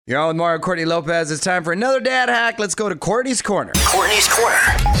You're on with Mario and Courtney Lopez. It's time for another dad hack. Let's go to Courtney's Corner. Courtney's Corner.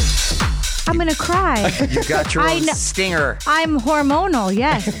 I'm going to cry. You got your own stinger. I'm hormonal,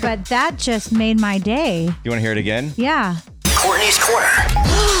 yes, but that just made my day. You want to hear it again? Yeah. Courtney's Corner.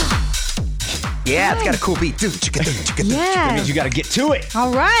 Yeah, it's got a cool beat. That Yes. means you got to get to it.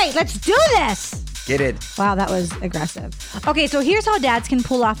 All right, let's do this. Get it. Wow, that was aggressive. Okay, so here's how dads can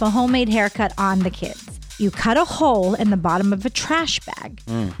pull off a homemade haircut on the kids. You cut a hole in the bottom of a trash bag,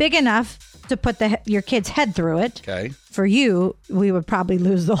 big enough to put your kid's head through it. Okay. For you, we would probably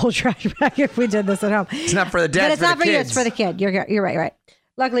lose the whole trash bag if we did this at home. It's not for the dad, but it's not for you, it's for the kid. You're right.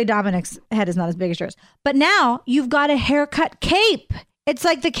 Luckily, Dominic's head is not as big as yours. But now you've got a haircut cape. It's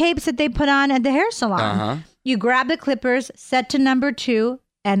like the capes that they put on at the hair salon. Uh-huh. You grab the clippers, set to number 2,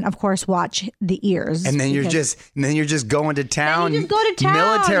 and of course, watch the ears. And then you're just going to town. Then you just go to town,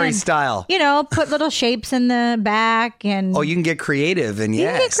 military and, style. Put little shapes in the back, and Oh, you can get creative, and you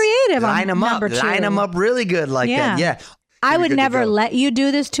yes, can get creative. Line them up, number 2. line them up really good like that. Yeah. I would Good to never go. let you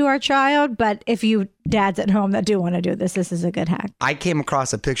do this to our child, but if you dads at home that do want to do this is a good hack. I came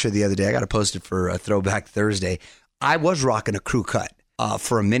across a picture the other day. I got to post it for a Throwback Thursday. I was rocking a crew cut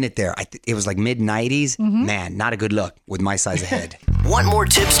for a minute there. It was like mid-90s. Man, not a good look with my size of head. Want more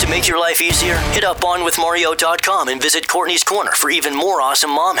tips to make your life easier? Hit up onwithmario.com and visit Courtney's Corner for even more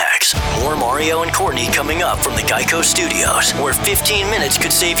awesome mom hacks. More Mario and Courtney coming up from the Geico Studios, where 15 minutes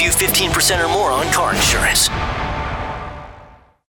could save you 15% or more on car insurance.